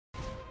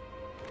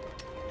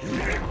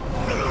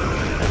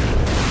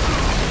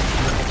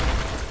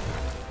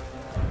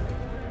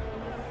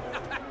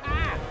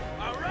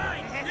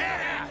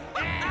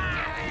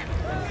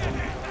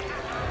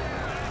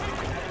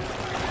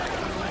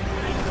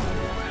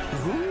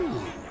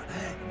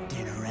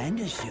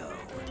show.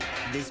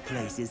 This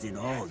place isn't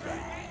all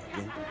bad.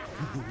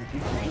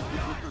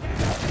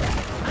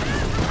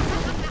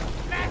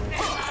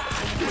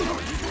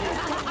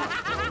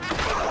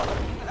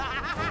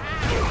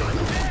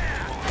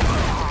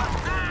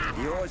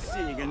 You're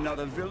seeing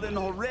another villain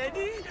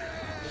already?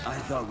 I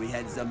thought we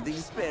had something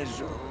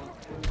special.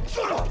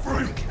 Shut up,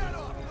 freak!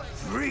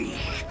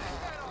 Freak?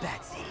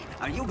 Betsy,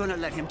 are you gonna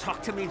let him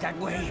talk to me that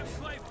way?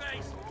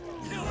 Clayface!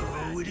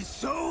 No, it is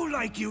so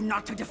like you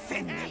not to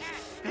defend me.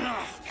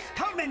 Ugh,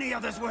 how many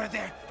others were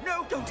there?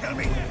 No, don't tell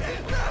me.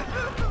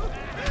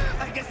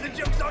 I guess the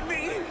joke's on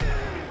me.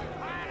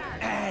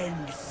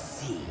 And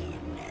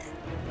scene.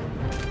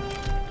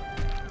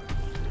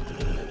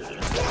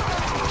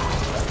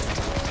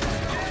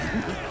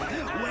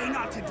 Way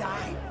not to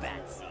die,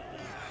 Betsy.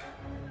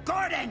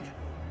 Gordon!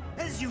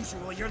 As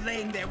usual, you're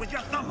laying there with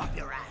your thumb up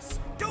your ass.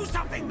 Do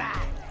something,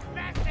 man!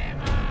 Mess him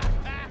up!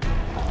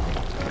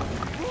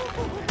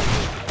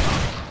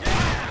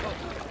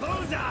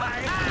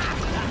 Bullseye!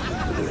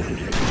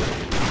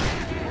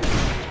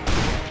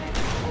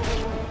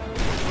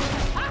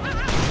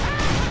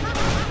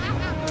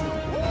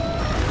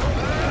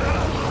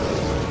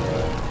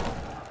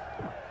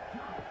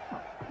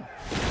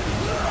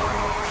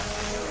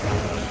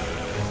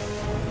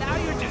 Now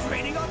you're just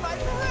raining on my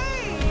parade!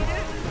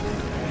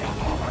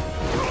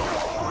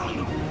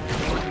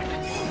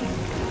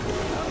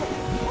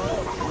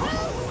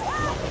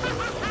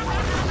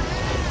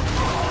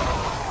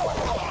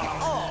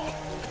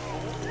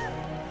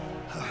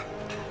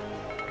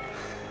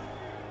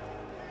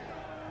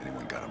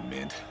 Anyone got a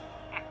mint?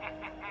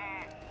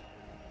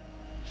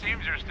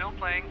 Seems you're still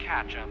playing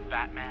catch-up,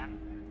 Batman.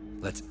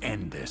 Let's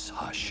end this,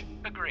 Hush.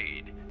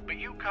 Agreed, but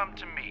you come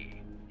to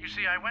me. You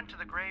see, I went to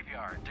the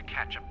graveyard to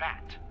catch a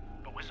bat,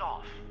 but was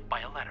off by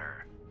a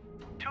letter.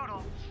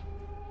 Toodles.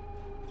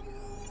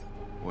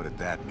 What did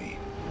that mean?